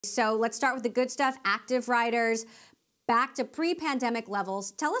So let's start with the good stuff. Active riders back to pre-pandemic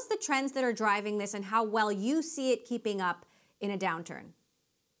levels. Tell us the trends that are driving this and how well you see it keeping up in a downturn.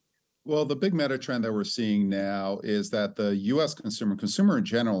 Well, the big meta trend that we're seeing now is that the U.S. consumer in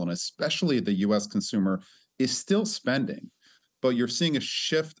general, and especially the U.S. consumer, is still spending. But you're seeing a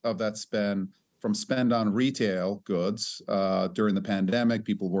shift of that spend from spend on retail goods during the pandemic,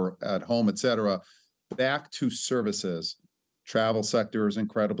 people were at home, et cetera, back to services. Travel sector is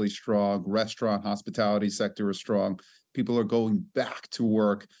incredibly strong. Restaurant, hospitality sector is strong. People are going back to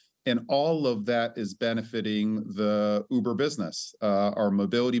work. And all of that is benefiting the Uber business. Our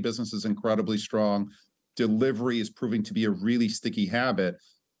mobility business is incredibly strong. Delivery is proving to be a really sticky habit.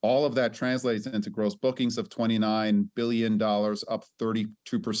 All of that translates into gross bookings of $29 billion, up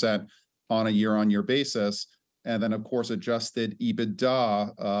 32% on a year-on-year basis. And then, of course, adjusted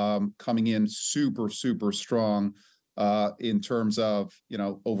EBITDA coming in super, super strong in terms of,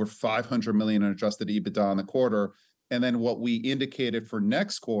 over $500 million in adjusted EBITDA in the quarter. And then what we indicated for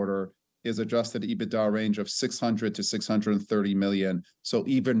next quarter is adjusted EBITDA range of 600 to 630 million. So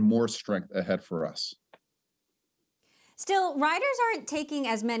even more strength ahead for us. Still, riders aren't taking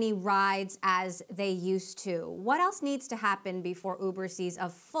as many rides as they used to. What else needs to happen before Uber sees a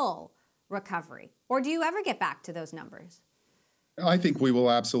full recovery? Or do you ever get back to those numbers? I think we will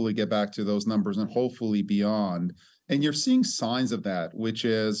absolutely get back to those numbers and hopefully beyond. And you're seeing signs of that, which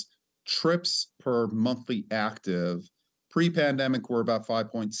is trips per monthly active. Pre-pandemic, we're about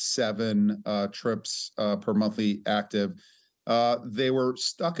 5.7 trips per monthly active. They were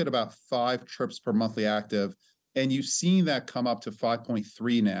stuck at about 5 trips per monthly active. And you've seen that come up to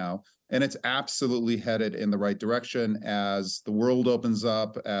 5.3 now. And it's absolutely headed in the right direction as the world opens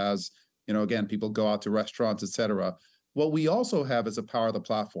up, as, again, people go out to restaurants, et cetera. What we also have is a power of the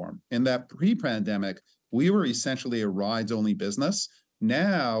platform. In that pre-pandemic, we were essentially a rides-only business.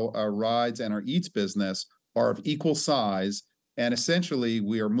 Now our rides and our eats business are of equal size. And essentially,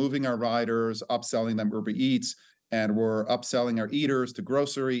 we are moving our riders, upselling them Uber Eats, and we're upselling our eaters to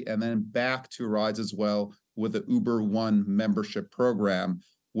grocery and then back to rides as well with the Uber One membership program,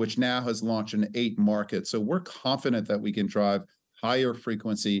 which now has launched in 8 markets. So we're confident that we can drive higher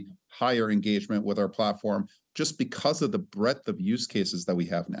frequency, higher engagement with our platform just because of the breadth of use cases that we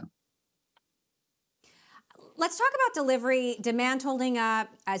have now. Let's talk about delivery, demand holding up.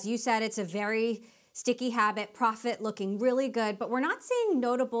 As you said, it's a very sticky habit, profit looking really good, but we're not seeing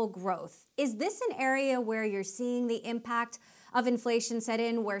notable growth. Is this an area where you're seeing the impact of inflation set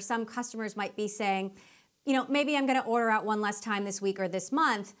in, where some customers might be saying, maybe I'm going to order out one less time this week or this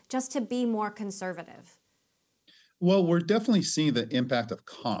month just to be more conservative? Well, we're definitely seeing the impact of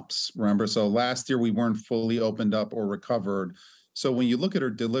comps, remember? So last year we weren't fully opened up or recovered. So when you look at our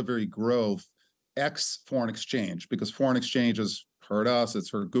delivery growth, ex foreign exchange, because foreign exchange has hurt us,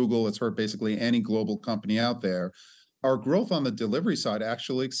 it's hurt Google, it's hurt basically any global company out there. Our growth on the delivery side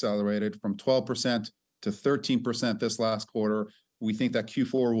actually accelerated from 12% to 13% this last quarter. We think that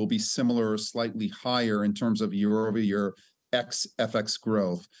Q4 will be similar or slightly higher in terms of year-over-year ex FX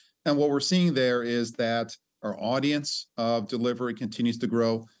growth. And what we're seeing there is that our audience of delivery continues to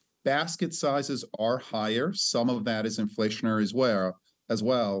grow. Basket sizes are higher. Some of that is inflationary as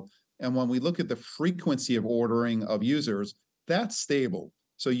well. And when we look at the frequency of ordering of users, that's stable.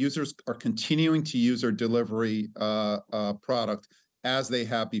 So users are continuing to use our delivery product as they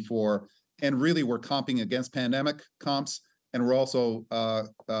have before. And really, we're comping against pandemic comps, and we're also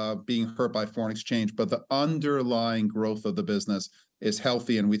being hurt by foreign exchange. But the underlying growth of the business is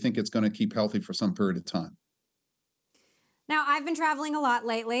healthy, and we think it's going to keep healthy for some period of time. Now, I've been traveling a lot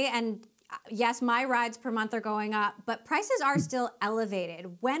lately, and yes, my rides per month are going up, but prices are still elevated.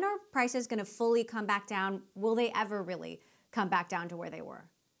 When are prices going to fully come back down? Will they ever really come back down to where they were?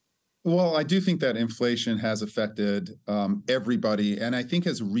 Well, I do think that inflation has affected everybody, and I think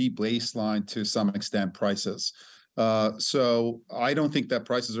has re-baselined to some extent prices. So I don't think that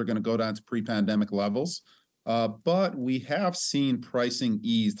prices are going to go down to pre-pandemic levels, but we have seen pricing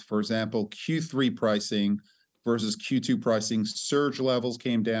eased. For example, Q3 pricing versus Q2 pricing, surge levels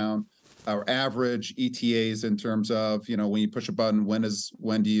came down. Our average ETAs in terms of, when you push a button,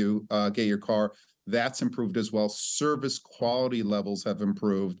 when do you get your car, that's improved as well. Service quality levels have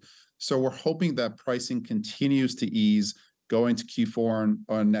improved. So we're hoping that pricing continues to ease going to Q4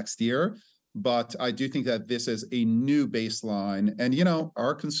 on next year. But I do think that this is a new baseline. And,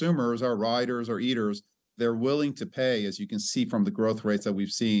 our consumers, our riders, our eaters, they're willing to pay, as you can see from the growth rates that we've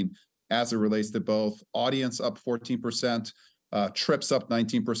seen, as it relates to both audience up 14%, trips up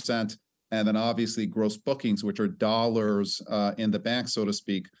 19%, and then obviously gross bookings, which are dollars in the bank, so to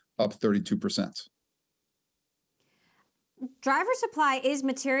speak, up 32%. Driver supply is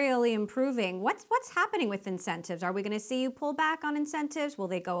materially improving. What's happening with incentives? Are we going to see you pull back on incentives? Will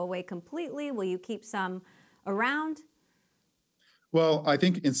they go away completely? Will you keep some around? Well, I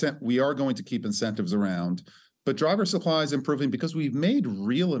think we are going to keep incentives around, but driver supply is improving because we've made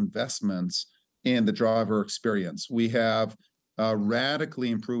real investments in the driver experience. We have radically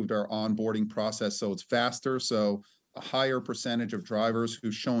improved our onboarding process so it's faster. So a higher percentage of drivers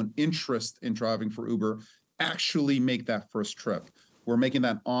who've shown interest in driving for Uber actually make that first trip. We're making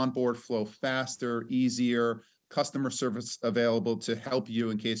that onboard flow faster, easier, customer service available to help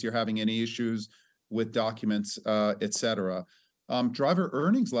you in case you're having any issues with documents, et cetera. Driver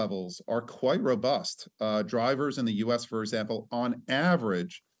earnings levels are quite robust. Drivers in the US, for example, on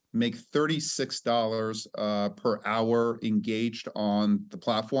average, make $36 per hour engaged on the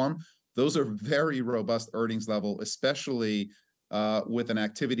platform. Those are very robust earnings level, especially with an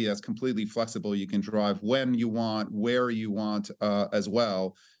activity that's completely flexible. You can drive when you want, where you want as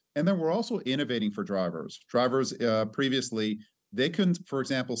well. And then we're also innovating for drivers. Drivers previously, they couldn't, for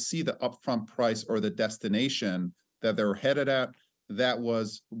example, see the upfront price or the destination that they're headed at. That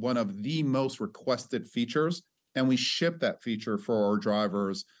was one of the most requested features. And we shipped that feature for our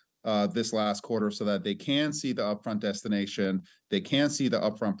drivers this last quarter so that they can see the upfront destination, they can see the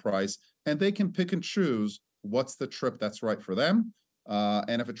upfront price, and they can pick and choose what's the trip that's right for them.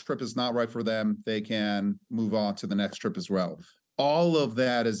 And if a trip is not right for them, they can move on to the next trip as well. All of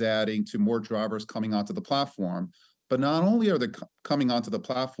that is adding to more drivers coming onto the platform. But not only are they coming onto the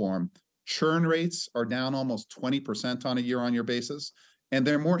platform, churn rates are down almost 20% on a year-on-year basis, and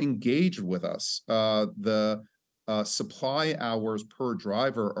they're more engaged with us. The supply hours per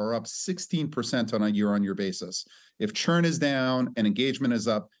driver are up 16% on a year-on-year basis. If churn is down and engagement is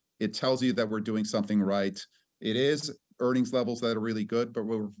up, it tells you that we're doing something right. It is earnings levels that are really good, but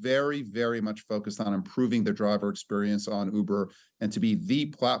we're very, very much focused on improving the driver experience on Uber and to be the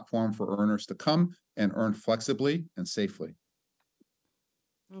platform for earners to come and earn flexibly and safely.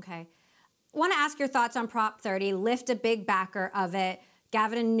 Okay. I want to ask your thoughts on Prop 30. Lyft, a big backer of it.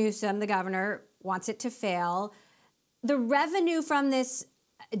 Gavin Newsom, the governor, wants it to fail. The revenue from this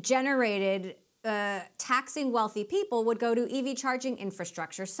generated taxing wealthy people would go to EV charging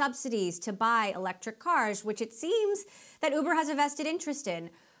infrastructure, subsidies to buy electric cars, which it seems that Uber has a vested interest in.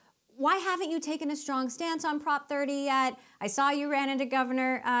 Why haven't you taken a strong stance on Prop 30 yet? I saw you ran into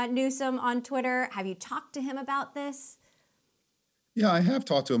Governor Newsom on Twitter. Have you talked to him about this? Yeah, I have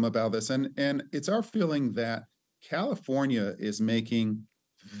talked to him about this, and it's our feeling that California is making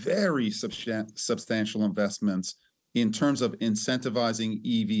very substantial investments in terms of incentivizing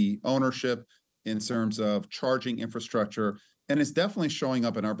EV ownership, in terms of charging infrastructure, and it's definitely showing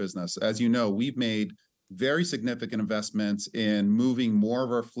up in our business. As you know, we've made very significant investments in moving more of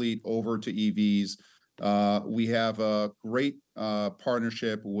our fleet over to EVs. We have a great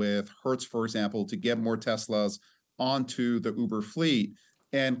partnership with Hertz, for example, to get more Teslas onto the Uber fleet.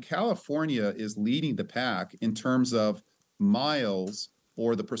 And California is leading the pack in terms of miles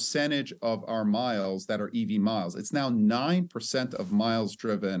or the percentage of our miles that are EV miles. It's now 9% of miles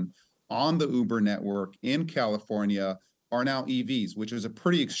driven on the Uber network in California are now EVs, which is a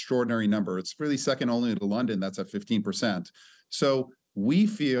pretty extraordinary number. It's really second only to London, that's at 15%. So we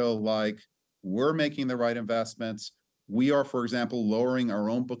feel like we're making the right investments. We are, for example, lowering our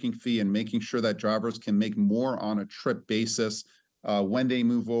own booking fee and making sure that drivers can make more on a trip basis when they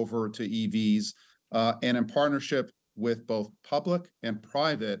move over to EVs. And in partnership with both public and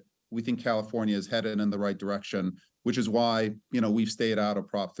private, we think California is headed in the right direction, which is why, we've stayed out of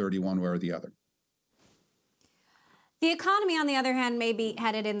Prop 30 one way or the other. The economy, on the other hand, may be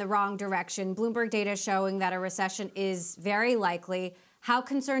headed in the wrong direction. Bloomberg data showing that a recession is very likely. How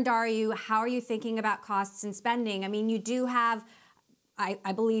concerned are you? How are you thinking about costs and spending? I mean, you do have,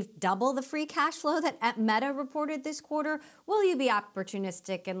 I believe, double the free cash flow that Meta reported this quarter. Will you be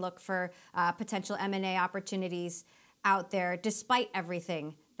opportunistic and look for potential M&A opportunities out there, despite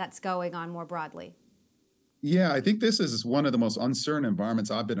everything that's going on more broadly? Yeah, I think this is one of the most uncertain environments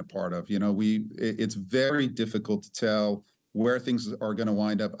I've been a part of. It's very difficult to tell where things are going to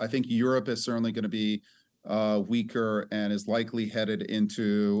wind up. I think Europe is certainly going to be weaker and is likely headed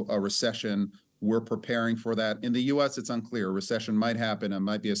into a recession. We're preparing for that. In the US, it's unclear. A recession might happen, it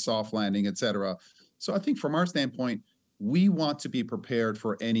might be a soft landing, et cetera. So I think from our standpoint, we want to be prepared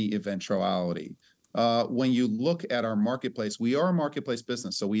for any eventuality. When you look at our marketplace, we are a marketplace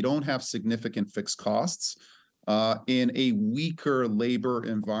business, so we don't have significant fixed costs. In a weaker labor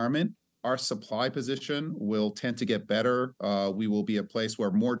environment, our supply position will tend to get better. We will be a place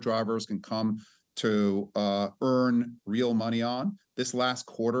where more drivers can come to earn real money on. This last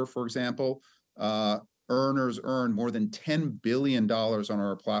quarter, for example, earners earn more than $10 billion on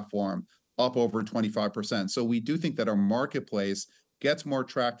our platform, up over 25%. So we do think that our marketplace gets more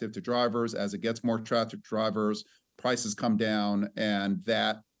attractive to drivers. As it gets more attractive to drivers, prices come down, and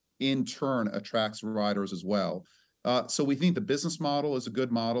that in turn attracts riders as well. So we think the business model is a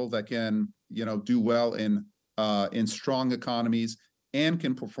good model that can, do well in strong economies and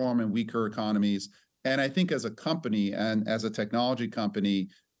can perform in weaker economies. And I think as a company and as a technology company,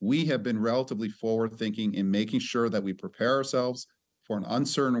 we have been relatively forward thinking in making sure that we prepare ourselves for an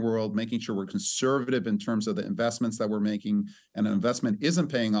uncertain world, making sure we're conservative in terms of the investments that we're making, and an investment isn't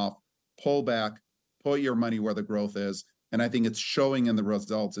paying off, pull back, put your money where the growth is. And I think it's showing in the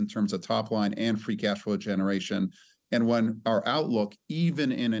results in terms of top line and free cash flow generation. And when our outlook,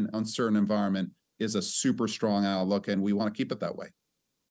 even in an uncertain environment, is a super strong outlook, and we want to keep it that way.